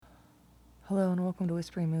Hello and welcome to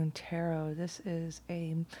Whispering Moon Tarot. This is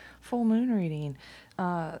a full moon reading.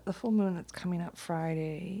 The full moon that's coming up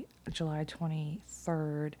Friday, July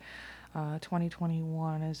 23rd,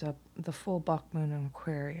 2021 is the full buck moon in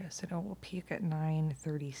Aquarius. It will peak at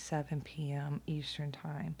 9:37 p.m. Eastern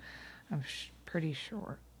Time. I'm pretty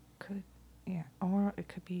sure. Could yeah, or it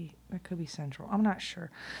could be Central. I'm not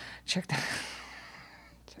sure. Check that.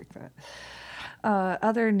 Check that.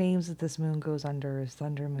 Other names that this moon goes under is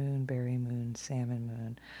Thunder Moon, Berry Moon, Salmon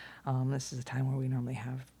Moon. This is a time where we normally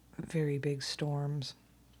have very big storms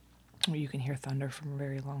where you can hear thunder from a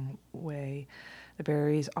very long way. The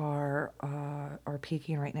berries are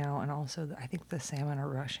peaking right now, and also I think the salmon are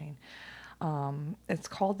rushing. It's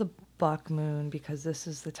called the buck moon because this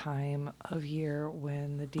is the time of year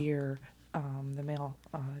when the deer, the male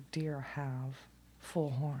deer, have full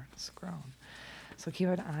horns grown. So keep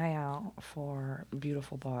an eye out for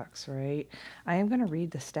beautiful bucks, right? I am going to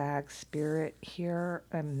read the stag spirit here,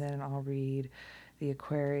 and then I'll read the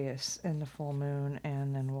Aquarius and the full moon,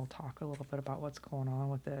 and then we'll talk a little bit about what's going on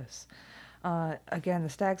with this. Again, the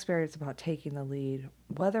stag spirit is about taking the lead.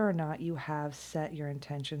 Whether or not you have set your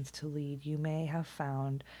intentions to lead, you may have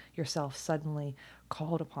found yourself suddenly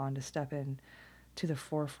called upon to step in to the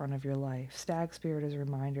forefront of your life. Stag spirit is a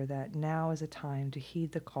reminder that now is a time to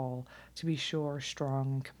heed the call, to be sure,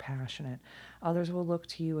 strong, and compassionate. Others will look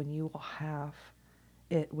to you, and you will have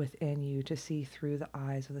it within you to see through the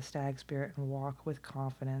eyes of the stag spirit and walk with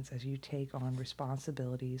confidence as you take on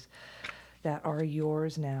responsibilities that are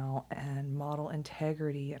yours now and model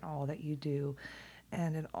integrity in all that you do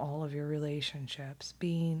and in all of your relationships.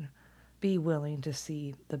 Be willing to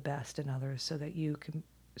see the best in others so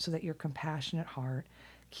that your compassionate heart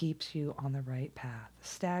keeps you on the right path.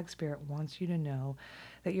 Stag spirit wants you to know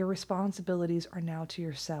that your responsibilities are now to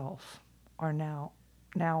yourself, are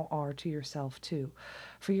to yourself too.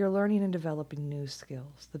 For you're learning and developing new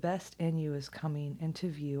skills. The best in you is coming into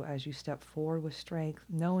view as you step forward with strength,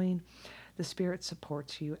 knowing the spirit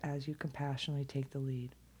supports you as you compassionately take the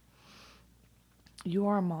lead. You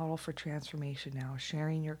are a model for transformation now,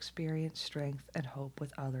 sharing your experience, strength, and hope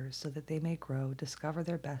with others so that they may grow, discover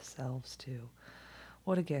their best selves too.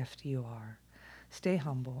 What a gift you are. Stay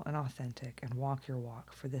humble and authentic and walk your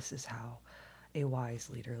walk, for this is how a wise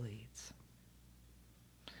leader leads.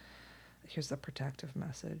 Here's the protective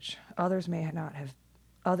message. Others may not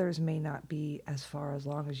be as far as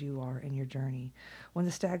long as you are in your journey. When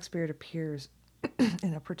the stag spirit appears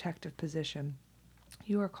in a protective position,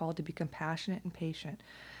 you are called to be compassionate and patient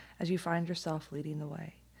as you find yourself leading the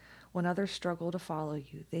way. When others struggle to follow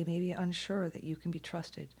you, they may be unsure that you can be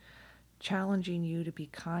trusted, challenging you to be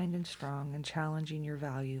kind and strong and challenging your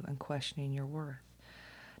value and questioning your worth.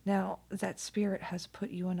 Now, that spirit has put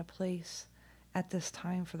you in a place at this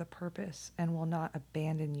time for the purpose and will not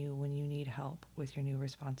abandon you when you need help with your new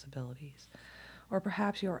responsibilities. Or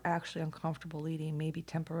perhaps you are actually uncomfortable leading, maybe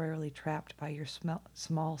temporarily trapped by your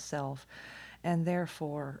small self, and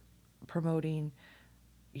therefore promoting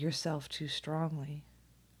yourself too strongly,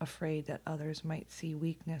 afraid that others might see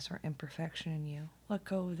weakness or imperfection in you. Let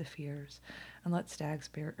go of the fears and let Stag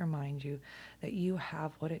Spirit remind you that you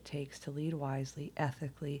have what it takes to lead wisely,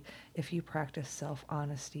 ethically, if you practice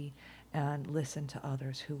self-honesty and listen to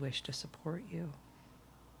others who wish to support you.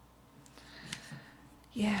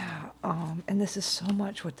 Yeah, and this is so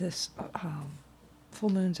much what this full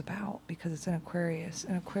moon's about because it's an Aquarius.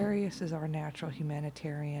 And Aquarius is our natural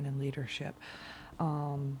humanitarian and leadership. There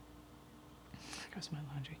goes my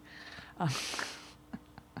laundry.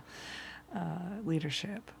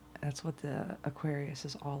 Leadership. That's what the Aquarius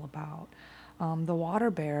is all about. The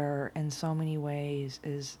water bearer, in so many ways,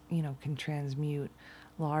 can transmute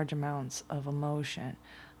large amounts of emotion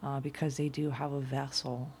because they do have a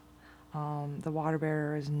vessel. The water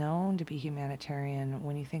bearer is known to be humanitarian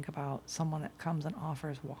when you think about someone that comes and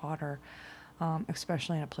offers water,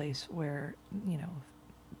 especially in a place where,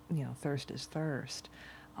 thirst is thirst.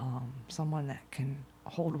 Someone that can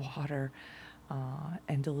hold water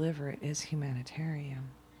and deliver it is humanitarian.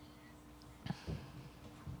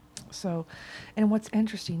 So, and what's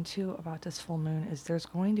interesting too about this full moon is there's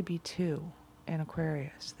going to be two in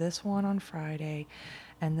Aquarius. This one on Friday,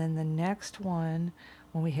 and then the next one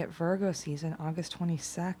when we hit Virgo season, August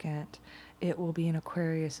 22nd, it will be in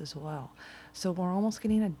Aquarius as well. So we're almost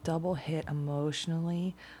getting a double hit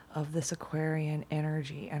emotionally of this Aquarian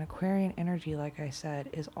energy. And Aquarian energy, like I said,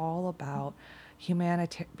 is all about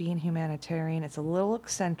being humanitarian. It's a little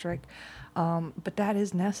eccentric, but that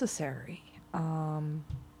is necessary.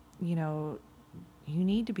 You know, you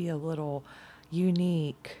need to be a little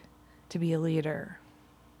unique to be a leader.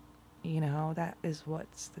 That is what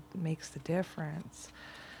makes the difference.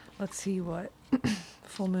 Let's see what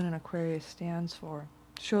full moon in Aquarius stands for.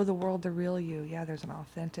 Show the world the real you. Yeah, there's an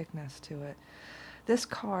authenticness to it. This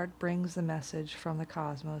card brings the message from the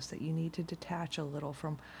cosmos that you need to detach a little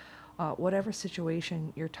from whatever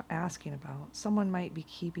situation you're asking about. Someone might be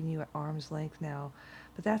keeping you at arm's length now,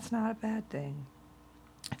 but that's not a bad thing.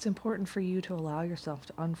 It's important for you to allow yourself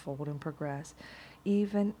to unfold and progress,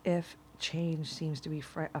 even if change seems to be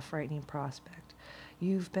a frightening prospect.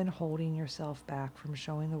 You've been holding yourself back from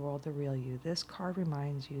showing the world the real you. This card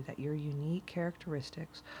reminds you that your unique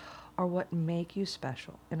characteristics are what make you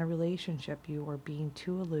special. In a relationship, you are being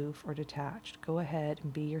too aloof or detached. Go ahead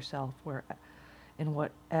and be yourself in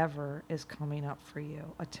whatever is coming up for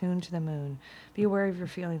you. Attune to the moon. Be aware of your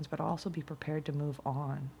feelings, but also be prepared to move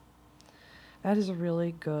on. That is a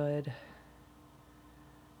really good.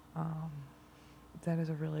 Um, that is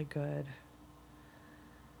a really good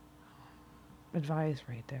advice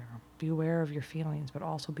right there. Be aware of your feelings, but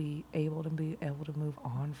also be able to move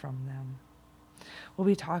on from them. We'll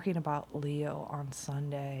be talking about Leo on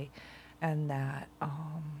Sunday, and that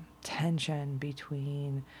tension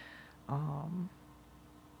between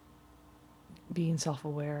being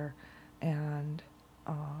self-aware and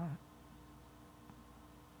uh,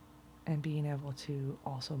 and being able to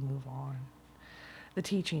also move on. The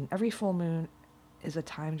teaching: every full moon is a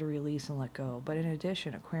time to release and let go. But in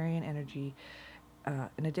addition, in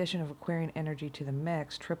addition of Aquarian energy to the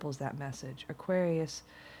mix, triples that message. Aquarius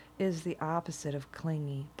is the opposite of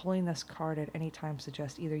clingy. Pulling this card at any time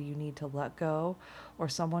suggests either you need to let go, or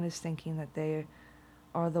someone is thinking that they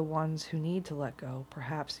are the ones who need to let go.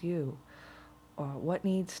 Perhaps you. What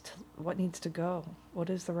needs to go? What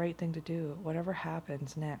is the right thing to do? Whatever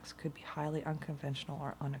happens next could be highly unconventional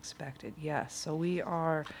or unexpected. Yes, so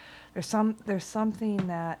there's something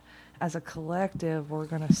that as a collective we're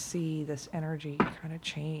going to see this energy kind of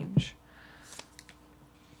change.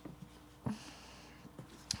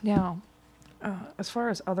 Now, as far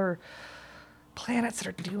as other planets that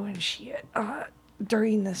are doing shit,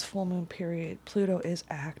 during this full moon period, Pluto is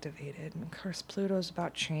activated. And of course, Pluto is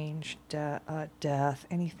about change, death,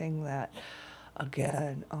 anything that,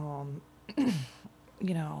 again,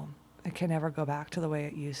 you know, it can never go back to the way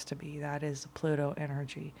it used to be. That is the Pluto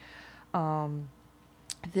energy.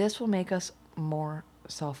 This will make us more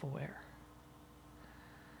self-aware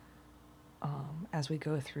as we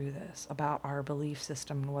go through this about our belief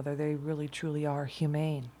system and whether they really truly are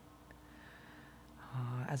humane.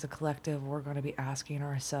 As a collective, we're going to be asking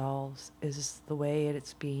ourselves, is the way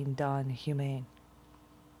it's being done humane?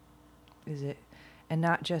 Is it, and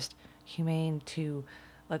not just humane to,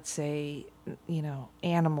 let's say,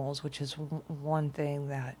 animals, which is one thing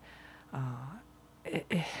that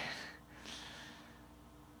it,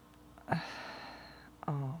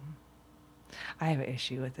 I have an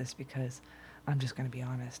issue with this because I'm just going to be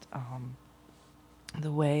honest.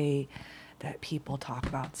 The way that people talk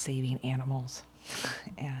about saving animals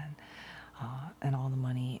and all the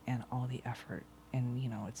money and all the effort, and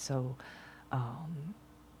it's so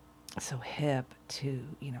hip to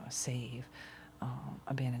save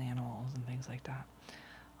abandoned animals and things like that.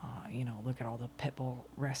 Look at all the pit bull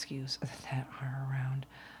rescues that are around.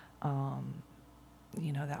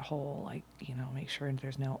 That whole make sure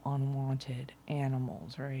there's no unwanted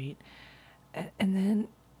animals, right? And then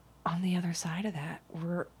on the other side of that,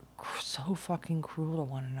 we're so fucking cruel to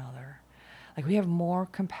one another. Like, we have more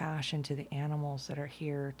compassion to the animals that are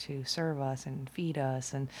here to serve us and feed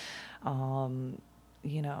us and,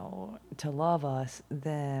 to love us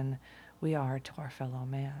than we are to our fellow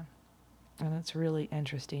man. And it's really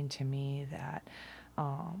interesting to me that,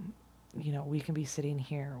 we can be sitting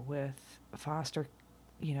here with a foster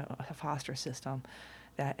system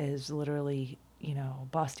that is literally,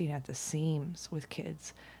 busting at the seams with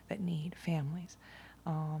kids that need families.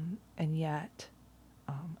 And yet,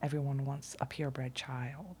 everyone wants a purebred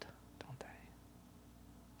child, don't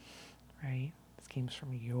they? Right? This comes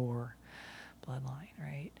from your bloodline,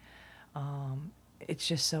 right? It's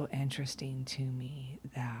just so interesting to me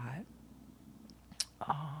that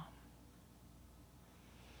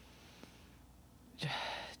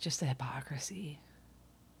just the hypocrisy,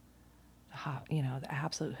 the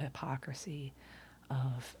absolute hypocrisy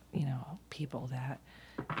of, people that,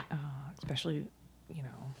 especially,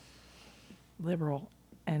 liberal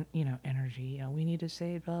and, energy, we need to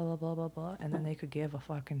say blah, blah, blah, blah, blah, and then they could give a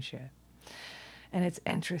fucking shit. And it's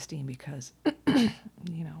interesting because,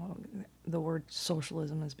 the word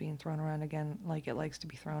socialism is being thrown around again, like it likes to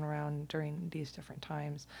be thrown around during these different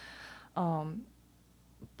times.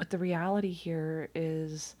 But the reality here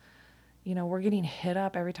is, we're getting hit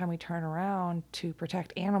up every time we turn around to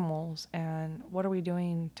protect animals. And what are we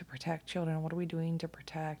doing to protect children? What are we doing to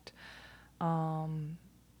protect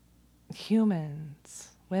humans,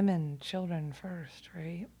 women, children first,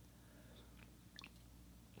 right?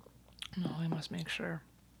 No, we must make sure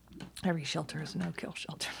every shelter is a no-kill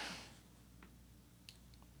shelter.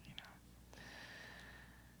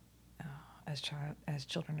 As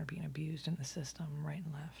children are being abused in the system right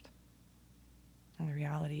and left. And the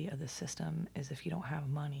reality of the system is if you don't have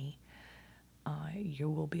money, you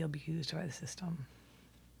will be abused by the system.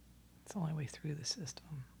 It's the only way through the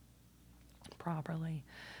system properly,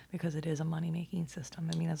 because it is a money-making system.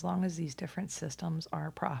 I mean, as long as these different systems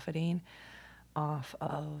are profiting off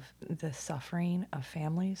of the suffering of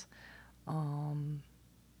families,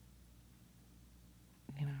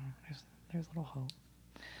 there's little hope.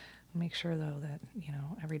 Make sure though that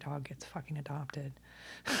every dog gets fucking adopted.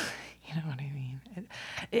 You know what I mean?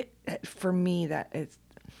 It for me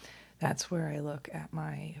that's where I look at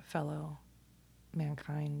my fellow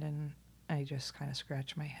mankind, and I just kind of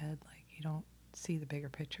scratch my head like, you don't see the bigger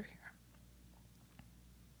picture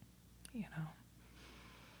here,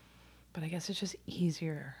 But I guess it's just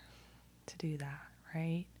easier to do that,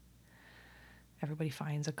 right? Everybody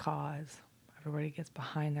finds a cause. Everybody gets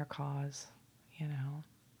behind their cause,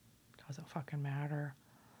 Doesn't fucking matter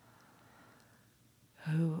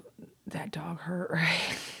who that dog hurt,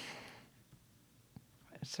 right?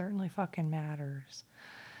 It certainly fucking matters.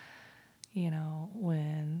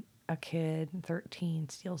 When a kid 13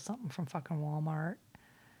 steals something from fucking Walmart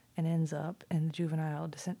and ends up in the juvenile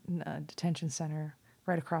detention center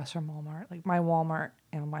right across from Walmart. Like my Walmart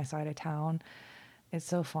on my side of town, it's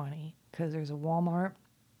so funny because there's a Walmart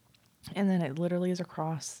and then it literally is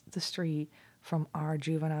across the street from our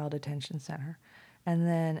juvenile detention center. And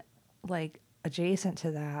then like adjacent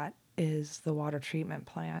to that is the water treatment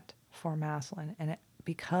plant for Massillon. And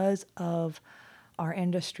because of our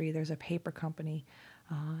industry, there's a paper company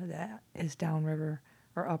that is downriver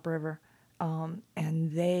or upriver,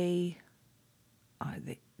 and they're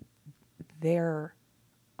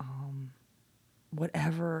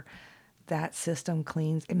whatever that system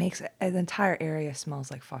cleans, it makes the entire area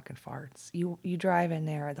smells like fucking farts. You drive in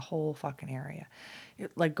there, the whole fucking area,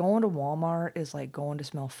 like going to Walmart is like going to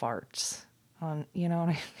smell farts. You know what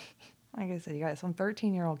I mean? Like I said, you got some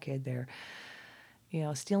 13-year-old kid there,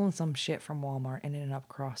 stealing some shit from Walmart and ending up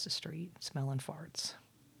across the street smelling farts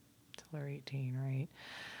till they're 18, right?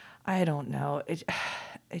 I don't know. It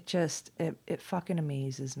fucking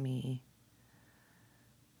amazes me.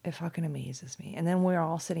 It fucking amazes me. And then we're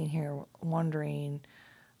all sitting here wondering,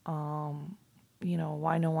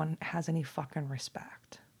 why no one has any fucking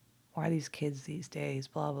respect. Why these kids these days,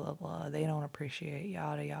 blah, blah, blah, they don't appreciate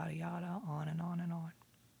yada, yada, yada, on and on and on.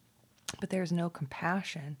 But there's no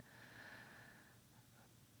compassion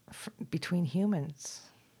between humans.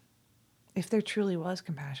 If there truly was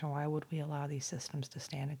compassion, why would we allow these systems to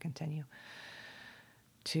stand and continue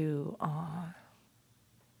to,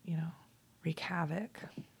 wreak havoc?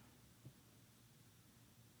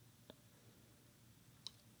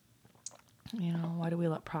 Why do we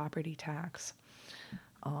let property tax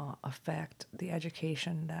affect the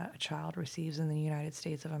education that a child receives in the United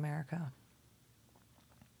States of America?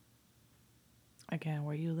 Again,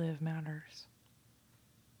 where you live matters.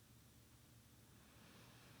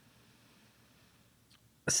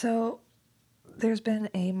 So there's been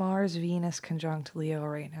a Mars-Venus conjunct Leo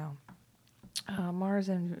right now. Mars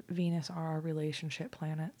and Venus are our relationship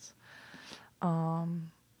planets.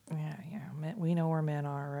 We know where men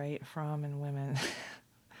are, right? From and women.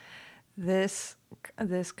 This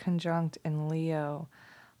conjunct in Leo,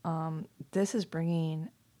 this is bringing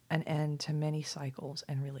an end to many cycles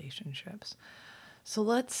and relationships. So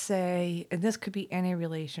let's say, and this could be any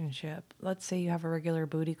relationship, let's say you have a regular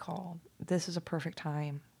booty call. This is a perfect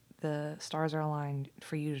time. The stars are aligned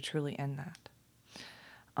for you to truly end that.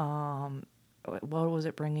 What was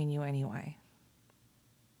it bringing you anyway?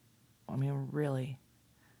 I mean, really,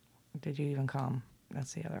 did you even come?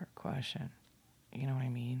 That's the other question. You know what I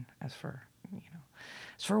mean? As for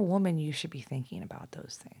a woman, you should be thinking about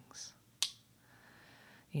those things.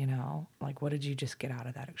 Like, what did you just get out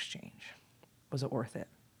of that exchange? Was it worth it?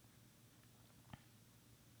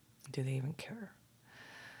 Do they even care?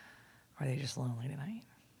 Are they just lonely tonight?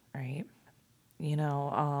 Right?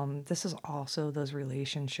 This is also those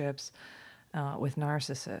relationships with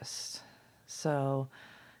narcissists. So,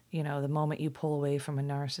 the moment you pull away from a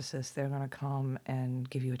narcissist, they're going to come and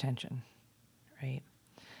give you attention, right?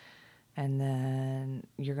 And then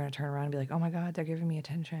you're going to turn around and be like, oh my God, they're giving me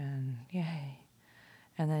attention. Yay.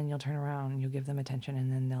 And then you'll turn around and you'll give them attention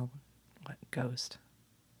and then they'll ghost.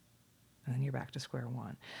 and then you're back to square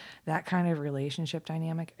one. That kind of relationship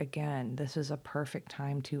dynamic, again, this is a perfect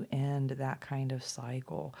time to end that kind of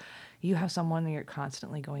cycle. You have someone that you're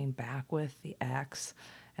constantly going back with, the ex,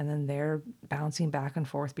 and then they're bouncing back and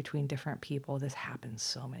forth between different people. This happens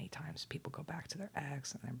so many times. People go back to their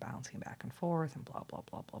ex and they're bouncing back and forth and blah, blah,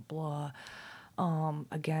 blah, blah, blah.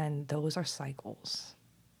 Again, those are cycles.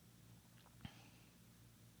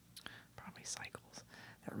 Probably cycles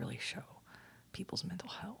that really show people's mental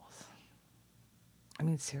health. I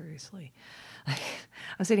mean, seriously.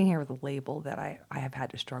 I'm sitting here with a label that I have had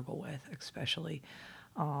to struggle with, especially,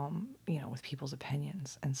 with people's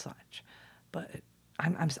opinions and such. But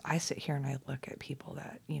I sit here and I look at people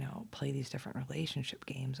that, play these different relationship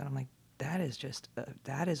games, and I'm like, that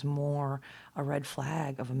is more a red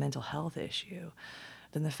flag of a mental health issue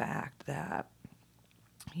than the fact that,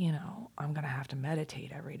 I'm going to have to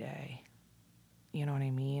meditate every day. You know what I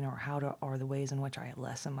mean? Or the ways in which I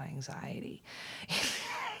lessen my anxiety.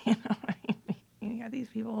 You know what I mean? You got these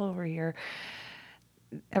people over here.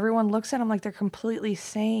 Everyone looks at them like they're completely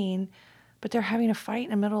sane, but they're having a fight in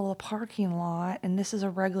the middle of a parking lot, and this is a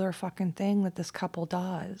regular fucking thing that this couple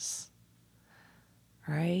does.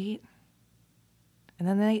 Right?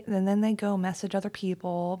 And then they go message other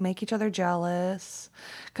people, make each other jealous.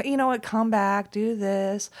 You know what? Come back, do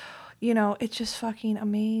this. It's just fucking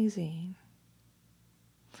amazing.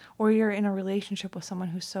 Or you're in a relationship with someone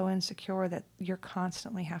who's so insecure that you're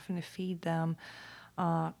constantly having to feed them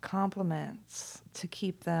compliments to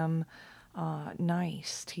keep them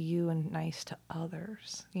nice to you and nice to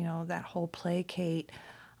others. That whole placate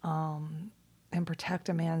and protect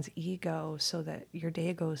a man's ego so that your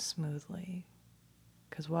day goes smoothly.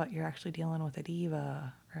 Because you're actually dealing with a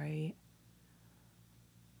diva, right?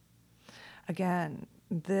 Again,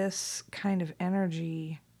 this kind of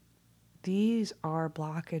energy, these are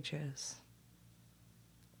blockages.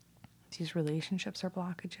 These relationships are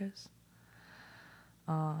blockages.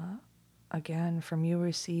 Again, from you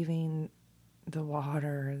receiving the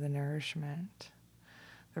water, the nourishment,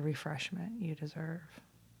 the refreshment you deserve.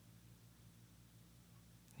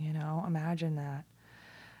 Imagine that.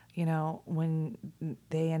 When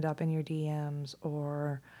they end up in your DMs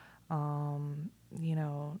or,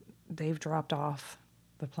 they've dropped off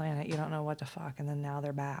the planet, you don't know what the fuck, and then now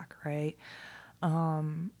they're back, right? I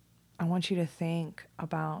want you to think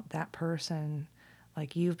about that person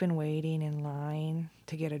like you've been waiting in line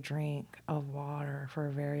to get a drink of water for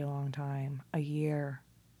a very long time, a year.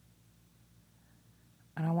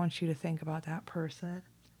 And I want you to think about that person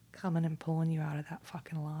coming and pulling you out of that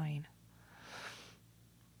fucking line.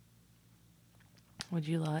 Would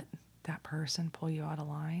you let that person pull you out of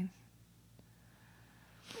line?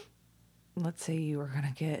 Let's say you were going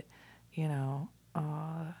to get,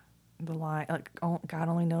 the line, like, God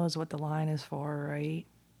only knows what the line is for, right?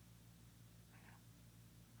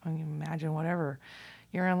 I mean, imagine whatever.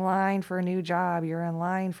 You're in line for a new job. You're in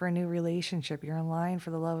line for a new relationship. You're in line for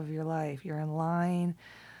the love of your life. You're in line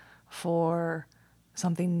for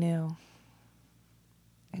something new.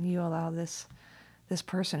 And you allow this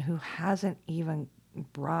person who hasn't even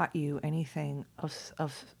brought you anything of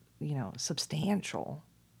substantial.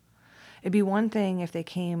 It'd be one thing if they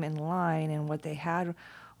came in line and what they had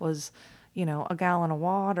was, a gallon of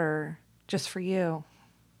water just for you.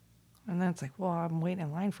 And then it's like, well, I'm waiting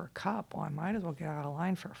in line for a cup. Well, I might as well get out of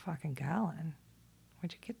line for a fucking gallon.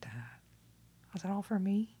 Where'd you get that? Was that all for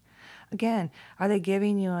me? Again, are they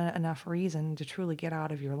giving you enough reason to truly get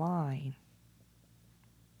out of your line?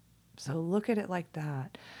 So look at it like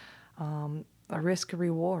that. A risk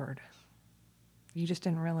reward. You just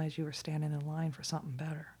didn't realize you were standing in line for something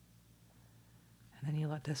better. And then you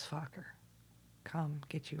let this fucker come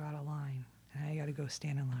get you out of line. And now you got to go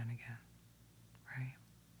stand in line again. Right?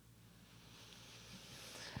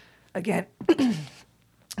 Again,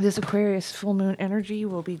 this Aquarius full moon energy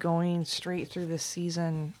will be going straight through this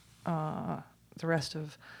season, the rest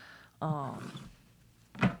of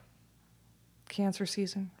Cancer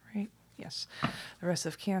season, right? Yes. The rest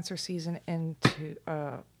of Cancer season into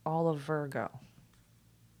all of Virgo.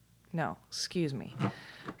 No, excuse me.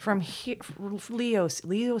 From here, Leo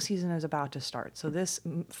season is about to start. So this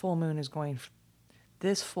full moon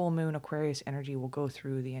Aquarius energy will go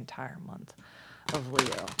through the entire month of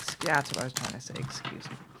Leo. That's what I was trying to say, excuse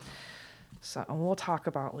me. So, and we'll talk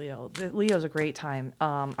about Leo. Leo's a great time.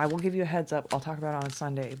 I will give you a heads up. I'll talk about it on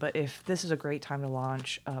Sunday. But if this is a great time to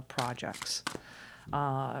launch projects.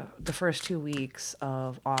 The first 2 weeks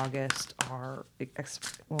of August are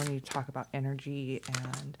when you talk about energy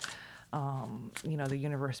and, the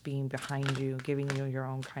universe being behind you, giving you your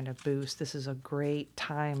own kind of boost. This is a great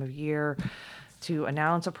time of year to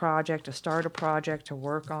announce a project, to start a project, to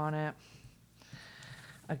work on it.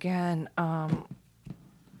 Again,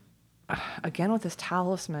 again with this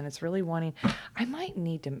talisman, it's really wanting. I might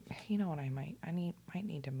need to. You know what? Might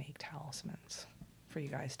need to make talismans for you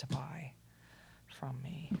guys to buy from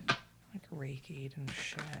me, like Reiki and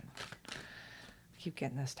shit. I keep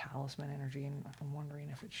getting this talisman energy, and I'm wondering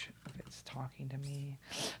if it's talking to me.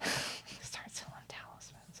 Start selling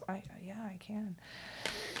talismans. I can.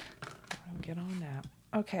 I'll get on that.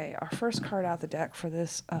 Okay, our first card out the deck for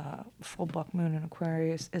this full buck moon in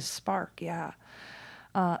Aquarius is Spark. Yeah.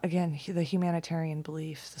 Again, the humanitarian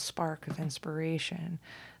beliefs, the spark of inspiration,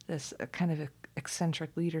 this kind of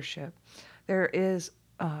eccentric leadership. There is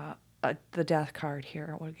the death card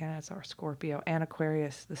here. Well, again, it's our Scorpio and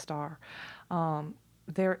Aquarius, the star.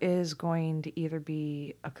 There is going to either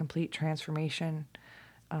be a complete transformation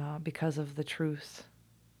because of the truth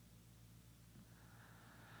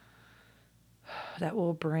that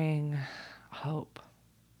will bring hope.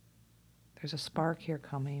 There's a spark here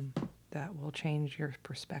coming that will change your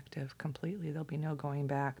perspective completely. There'll be no going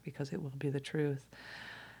back because it will be the truth.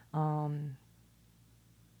 That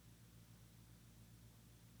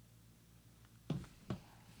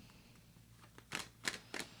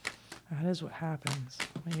is what happens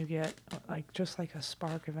when you get just like a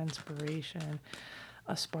spark of inspiration,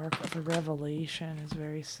 a spark of a revelation is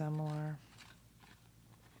very similar.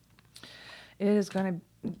 It is going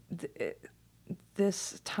to,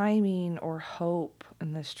 this timing or hope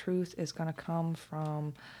and this truth is going to come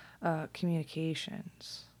from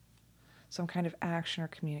communications, some kind of action or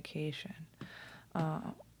communication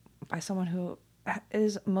by someone who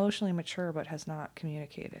is emotionally mature but has not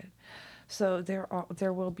communicated. So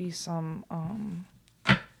there will be some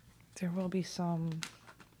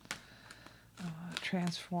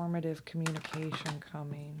transformative communication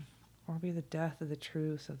coming, or be the death of the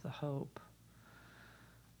truth of the hope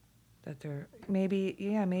that there maybe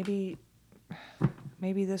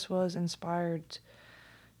this was inspired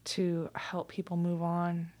to help people move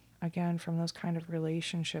on again from those kind of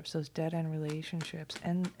relationships, those dead end relationships,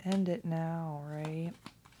 and end it now, right?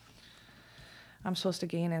 I'm supposed to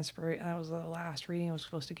gain inspiration. That was the last reading. I was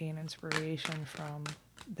supposed to gain inspiration from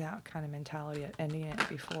that kind of mentality at ending it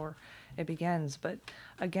before it begins. But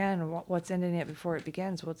again, what's ending it before it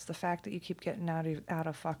begins? What's the fact that you keep getting out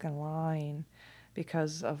of fucking line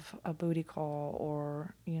because of a booty call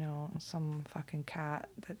or, some fucking cat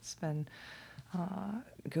that's been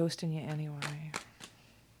ghosting you anyway.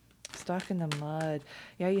 Stuck in the mud.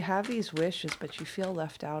 Yeah, you have these wishes, but you feel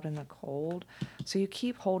left out in the cold. So you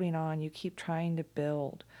keep holding on. You keep trying to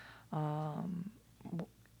build.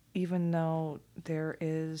 Even though there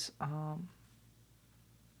is...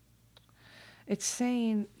 it's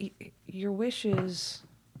saying your wishes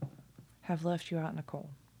have left you out in the cold.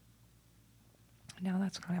 Now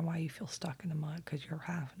that's kind of why you feel stuck in the mud, because you're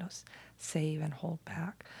having to save and hold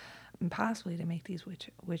back. And possibly to make these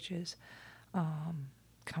wishes...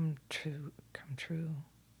 come true.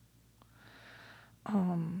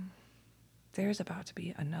 There's about to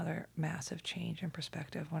be another massive change in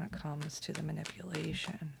perspective when it comes to the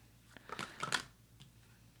manipulation.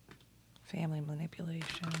 Family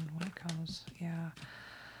manipulation when it comes,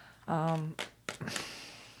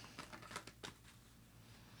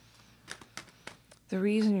 the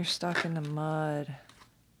reason you're stuck in the mud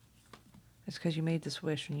is because you made this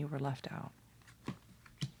wish and you were left out.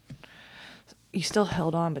 You still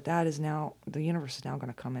held on, but that is now, the universe is now going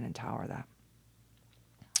to come in and tower that.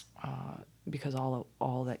 Because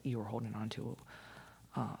all that you were holding on to,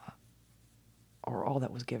 or all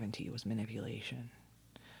that was given to you was manipulation.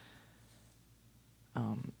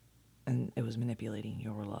 And it was manipulating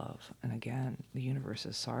your love. And again, the universe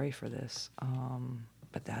is sorry for this,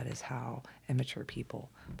 but that is how immature people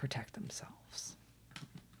protect themselves.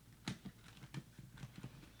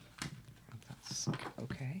 That's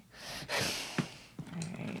okay. All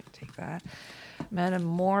right, take that.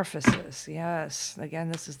 Metamorphosis, yes. Again,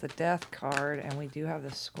 this is the death card, and we do have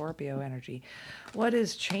the Scorpio energy. What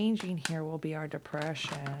is changing here will be our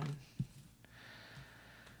depression.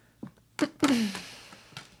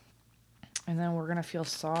 And then we're going to feel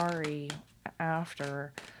sorry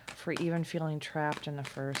after for even feeling trapped in the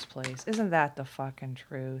first place. Isn't that the fucking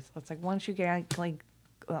truth? It's like once you gain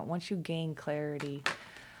clarity,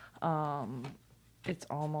 it's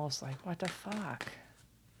almost like, what the fuck?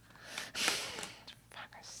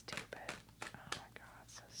 Fucking stupid. Oh my God,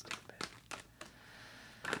 so stupid.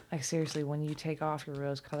 Like seriously, when you take off your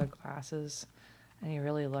rose-colored glasses and you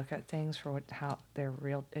really look at things for how they're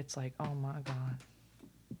real, it's like, oh my God.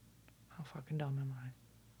 How fucking dumb am I?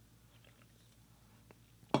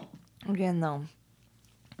 Again, though,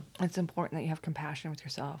 it's important that you have compassion with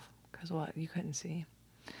yourself, because what? You couldn't see.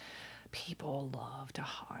 People love to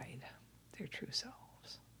hide their true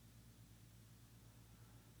selves.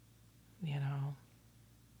 You know?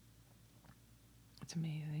 It's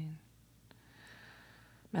amazing.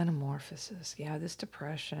 Metamorphosis. Yeah, this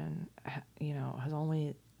depression, has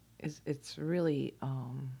only, it's really,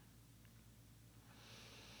 how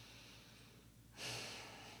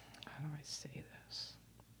do I say this?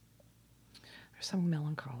 There's some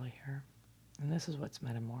melancholy here. And this is what's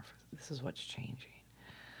metamorphosed. This is what's changing.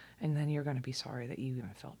 And then you're going to be sorry that you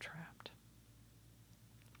even felt trapped.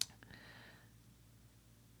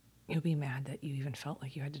 You'll be mad that you even felt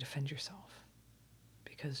like you had to defend yourself.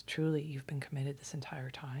 Because truly, you've been committed this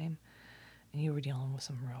entire time. And you were dealing with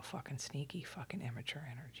some real fucking sneaky, fucking immature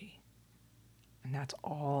energy. And that's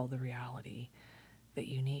all the reality that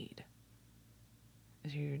you need.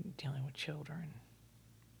 Is you're dealing with children.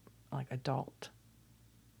 Like adult.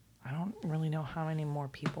 I don't really know how many more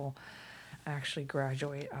people actually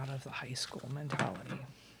graduate out of the high school mentality.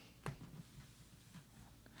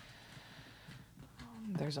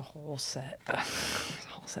 There's a whole set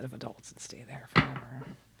of adults that stay there forever.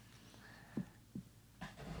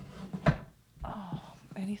 Oh,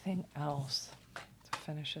 anything else to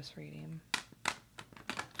finish this reading?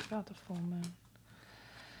 About the full moon.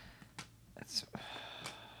 It's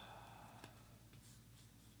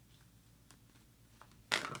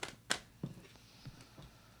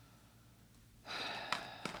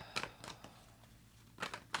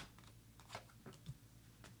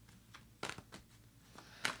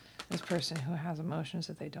this person who has emotions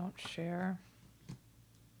that they don't share.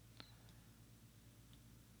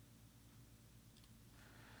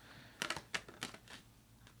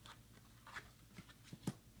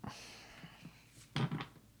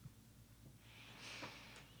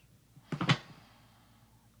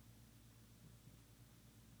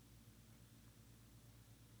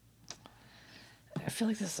 I feel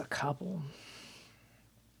like this is a couple.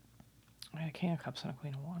 I had a King of Cups and a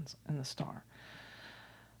Queen of Wands and the Star.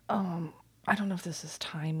 I don't know if this is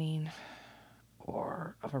timing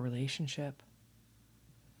or of a relationship.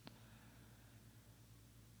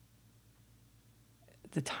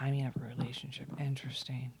 The timing of a relationship,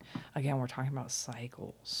 interesting. Again, we're talking about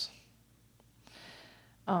cycles.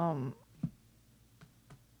 I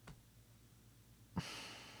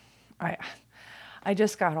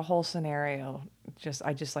just got a whole scenario.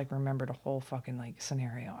 I just like remembered a whole fucking like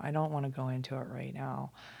scenario. I don't want to go into it right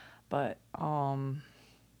now, but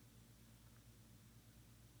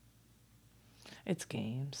it's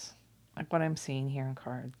games. Like what I'm seeing here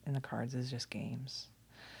in the cards is just games.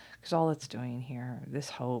 Because all it's doing here, this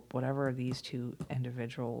hope, whatever these two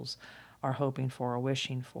individuals are hoping for or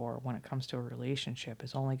wishing for when it comes to a relationship,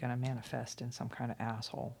 is only going to manifest in some kind of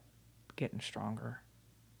asshole getting stronger.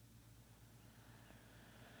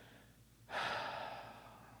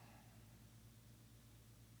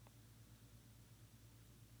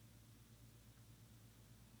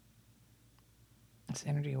 This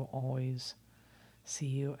energy will always see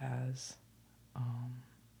you as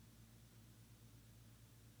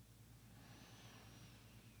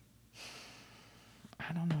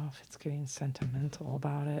I don't know if it's getting sentimental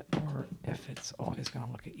about it or if it's always going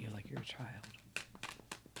to look at you like you're a child.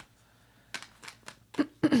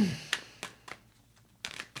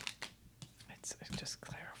 It just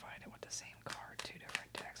clarified it with the same card, two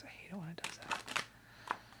different decks. I hate it when it does that.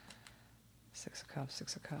 Six of Cups,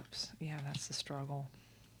 Six of Cups. Yeah, that's the struggle.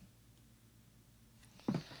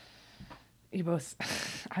 You both,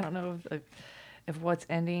 I don't know if what's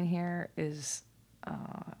ending here is,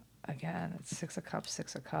 again, it's Six of Cups,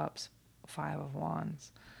 Six of Cups, Five of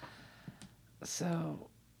Wands. So,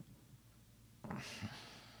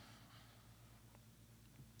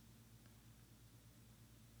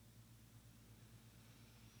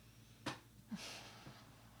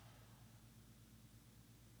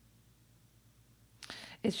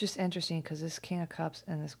 it's just interesting because this King of Cups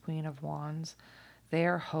and this Queen of Wands,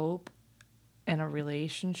 their hope in a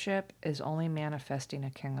relationship is only manifesting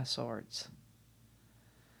a King of Swords.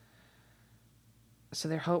 So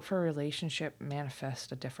their hope for a relationship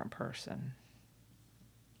manifests a different person.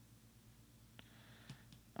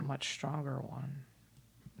 A much stronger one.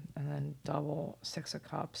 And then double Six of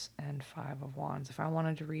Cups and Five of Wands. If I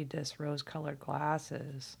wanted to read this rose-colored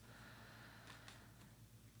glasses,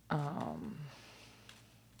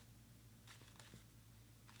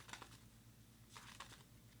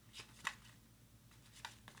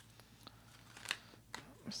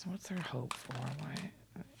 so what's their hope for? Why?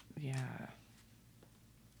 Yeah.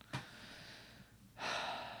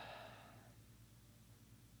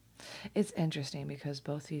 It's interesting because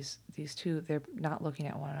both these two, they're not looking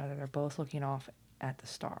at one another. They're both looking off at the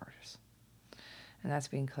stars. And that's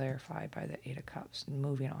being clarified by the Eight of Cups and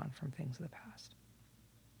moving on from things of the past.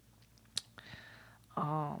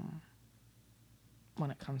 When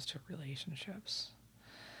it comes to relationships.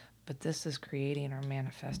 But this is creating or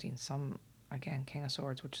manifesting some, again, King of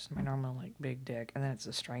Swords, which is my normal, like, big dick. And then it's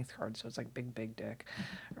a strength card, so it's like big dick,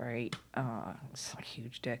 right? It's like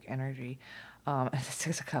huge dick energy.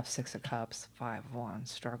 Six of Cups, Five of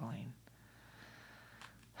Wands, struggling.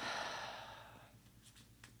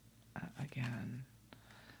 Again,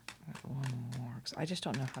 one more. Cause I just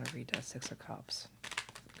don't know how to read that Six of Cups.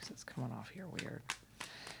 Because it's coming off here weird.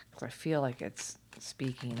 Because I feel like it's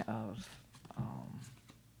speaking of...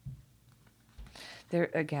 there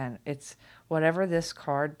again, it's whatever this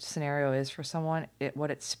card scenario is for someone, what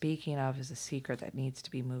it's speaking of is a secret that needs to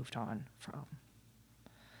be moved on from.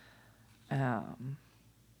 A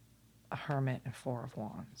Hermit and Four of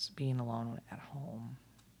Wands, being alone at home.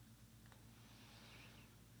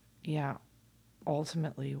 Yeah,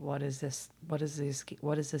 ultimately, what is this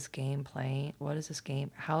game playing? How does this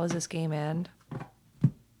game end?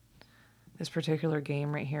 This particular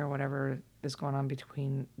game right here, whatever is going on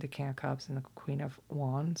between the King of Cups and the Queen of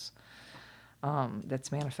Wands,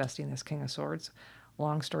 that's manifesting this King of Swords.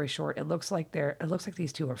 Long story short, it looks like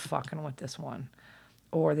these two are fucking with this one,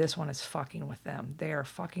 or this one is fucking with them. They are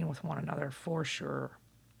fucking with one another for sure.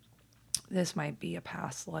 This might be a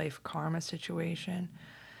past life karma situation,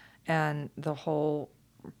 and the whole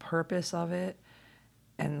purpose of it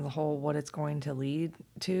and the whole what it's going to lead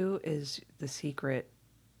to is the secret.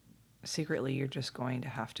 Secretly, you're just going to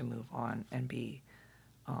have to move on and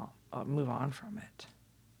move on from it,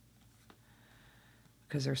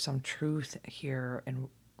 because there's some truth here, and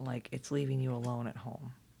like it's leaving you alone at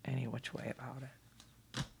home any which way about it.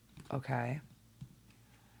 Okay.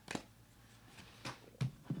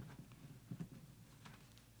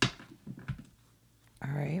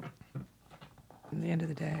 All right. At the end of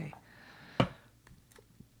the day,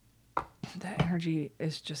 that energy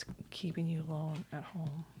is just keeping you alone at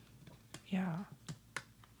home. Yeah.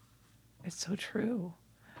 It's so true.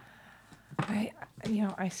 I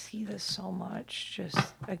see this so much. Just,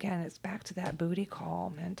 again, it's back to that booty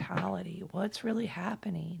call mentality. What's really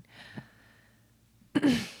happening?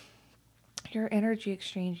 Your energy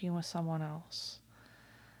exchanging with someone else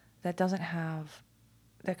that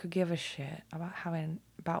could give a shit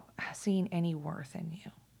about seeing any worth in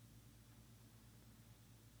you.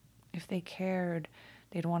 If they cared,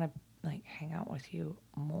 they'd want to, like, hang out with you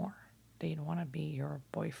more. They'd want to be your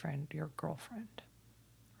boyfriend, your girlfriend,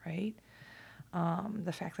 right?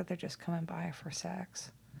 The fact that they're just coming by for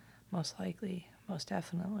sex, most likely, most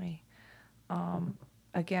definitely.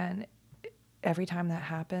 Again, every time that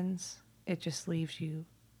happens, it just leaves you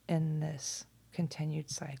in this continued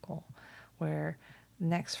cycle where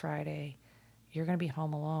next Friday, you're going to be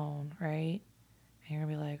home alone, right? And you're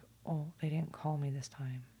going to be like, oh, they didn't call me this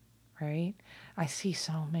time, right? I see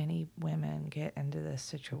so many women get into this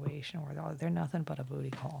situation where they're nothing but a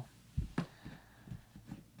booty call.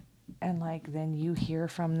 And like, then you hear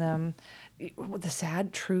from them. The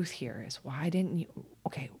sad truth here is, why didn't you?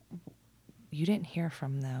 Okay, you didn't hear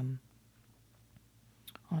from them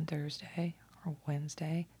on Thursday or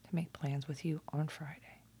Wednesday to make plans with you on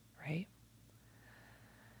Friday, right?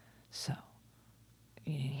 So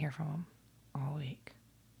you didn't hear from them all week.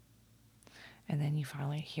 And then you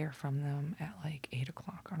finally hear from them at like 8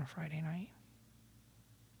 o'clock on a Friday night,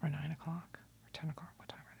 or 9 o'clock, or 10 o'clock. What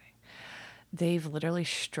time are they? They've literally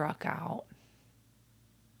struck out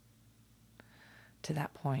to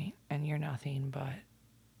that point, and you're nothing but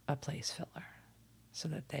a place filler, so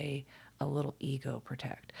that they a little ego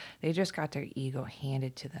protect. They just got their ego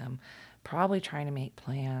handed to them, probably trying to make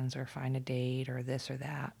plans or find a date or this or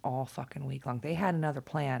that all fucking week long. They had another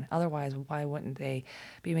plan. Otherwise, why wouldn't they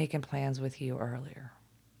be making plans with you earlier?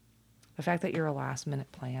 The fact that you're a last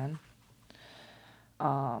minute plan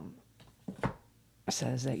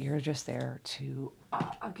says that you're just there to,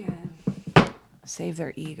 again, save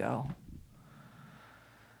their ego.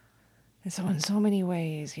 And so in so many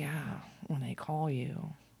ways, yeah, when they call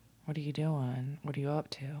you, what are you doing? What are you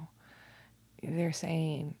up to? They're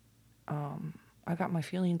saying, I got my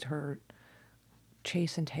feelings hurt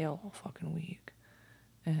chasing tail all fucking week,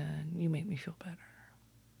 and you make me feel better.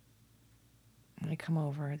 And they come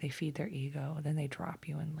over, they feed their ego, then they drop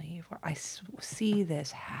you and leave. I see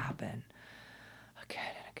this happen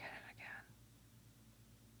again and again and again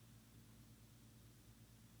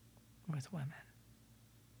with women.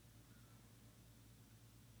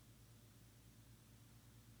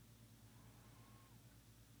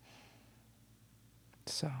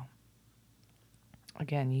 So,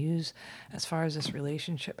 Again, use, as far as this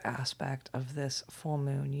relationship aspect of this full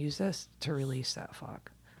moon, use this to release that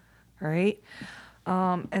fuck. All right?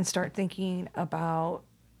 And start thinking about,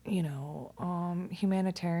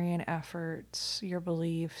 humanitarian efforts, your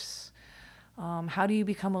beliefs. How do you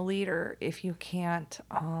become a leader if you can't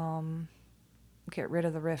get rid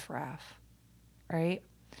of the riffraff, right?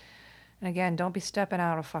 And again, don't be stepping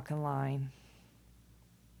out of fucking line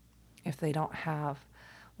if they don't have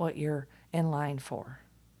what you're in line for.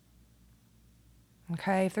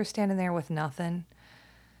 Okay? If they're standing there with nothing,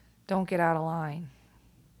 don't get out of line.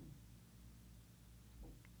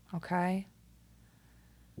 Okay?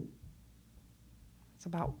 It's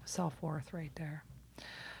about self-worth right there.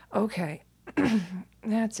 Okay.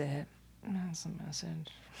 That's it. That's the message.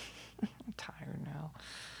 I'm tired now.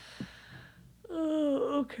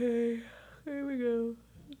 Oh, okay. Here we go.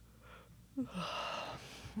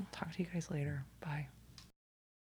 Talk to you guys later. Bye.